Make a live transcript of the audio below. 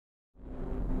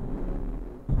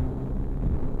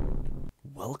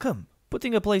welcome.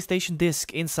 Putting a PlayStation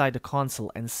disc inside the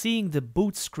console and seeing the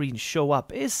boot screen show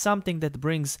up is something that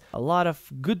brings a lot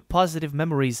of good positive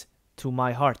memories to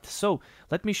my heart. So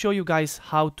let me show you guys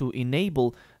how to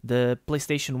enable the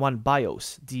PlayStation 1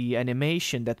 BIOS, the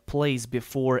animation that plays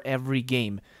before every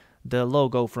game, the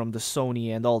logo from the Sony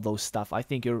and all those stuff. I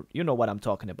think you know what I'm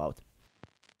talking about.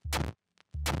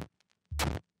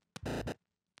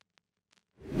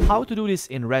 How to do this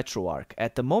in RetroArch.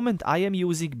 At the moment I am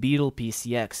using Beetle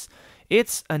PSX.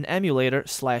 It's an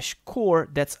emulator/core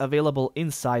that's available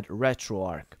inside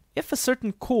RetroArch. If a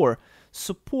certain core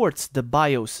supports the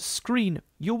BIOS screen,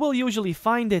 you will usually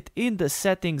find it in the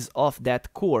settings of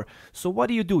that core. So what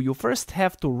do? You first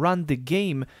have to run the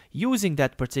game using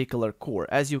that particular core.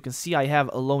 As you can see, I have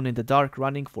Alone in the Dark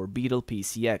running for Beetle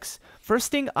PSX.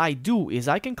 First thing I do is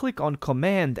I can click on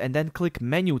Command and then click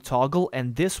Menu Toggle,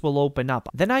 and this will open up.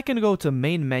 Then I can go to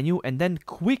Main Menu and then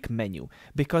Quick Menu,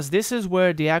 because this is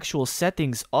where the actual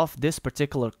settings of this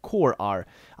particular core are.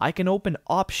 I can open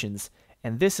Options,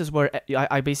 and this is where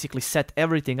I basically set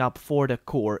everything up for the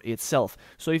core itself.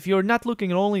 So if you're not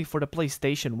looking only for the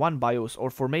PlayStation 1 BIOS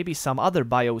or for maybe some other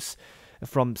BIOS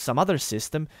from some other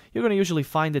system, you're going to usually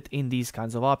find it in these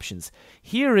kinds of options.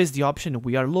 Here is the option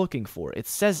we are looking for. It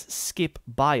says Skip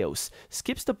BIOS.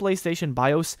 Skips the PlayStation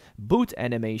BIOS boot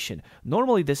animation,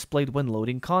 normally displayed when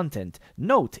loading content.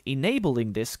 Note,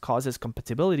 enabling this causes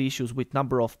compatibility issues with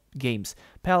number of games,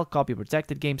 PAL, copy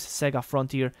protected games, Sega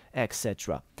Frontier,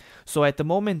 etc. So at the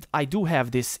moment I do have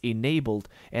this enabled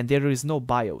and there is no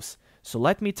BIOS. So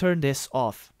let me turn this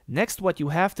off. Next, what you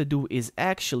have to do is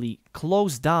actually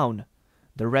close down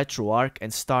the RetroArch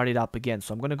and start it up again.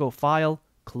 So I'm going to go File,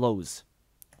 Close.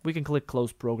 We can click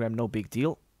Close Program, no big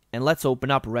deal. And let's open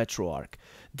up RetroArch.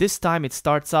 This time it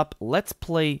starts up Let's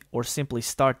Play or simply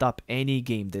start up any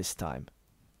game this time.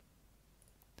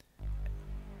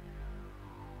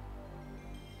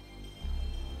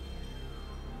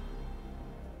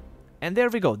 And there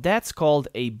we go, that's called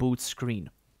a boot screen.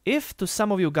 If to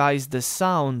some of you guys the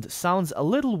sound sounds a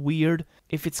little weird,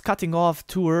 if it's cutting off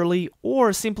too early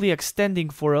or simply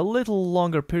extending for a little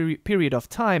longer period of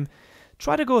time,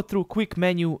 try to go through Quick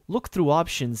Menu, look through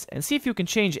Options, and see if you can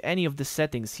change any of the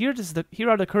settings. Here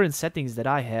are the current settings that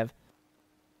I have.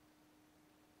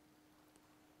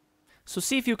 So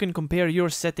see if you can compare your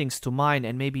settings to mine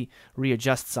and maybe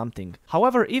readjust something.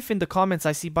 However, if in the comments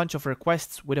I see a bunch of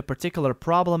requests with a particular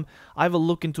problem, I will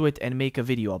look into it and make a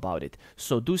video about it.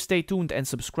 So do stay tuned and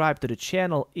subscribe to the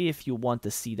channel if you want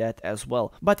to see that as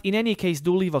well. But in any case,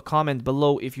 do leave a comment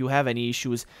below if you have any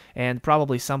issues and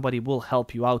probably somebody will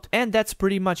help you out. And that's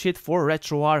pretty much it for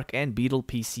RetroArch and Beetle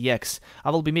PSX. I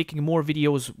will be making more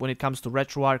videos when it comes to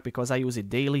RetroArch because I use it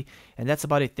daily. And that's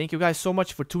about it. Thank you guys so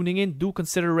much for tuning in. Do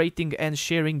consider rating and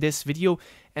sharing this video,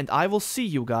 and I will see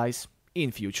you guys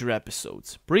in future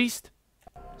episodes. Priest,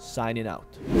 signing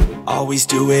out. Always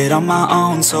do it on my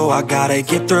own, so I gotta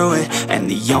get through it. And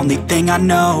the only thing I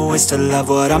know is to love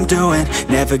what I'm doing.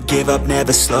 Never give up,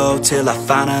 never slow, till I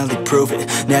finally prove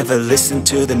it. Never listen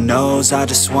to the no's, I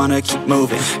just wanna keep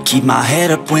moving. Keep my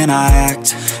head up when I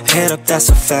act, head up, that's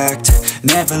a fact.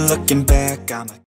 Never looking back, I'm a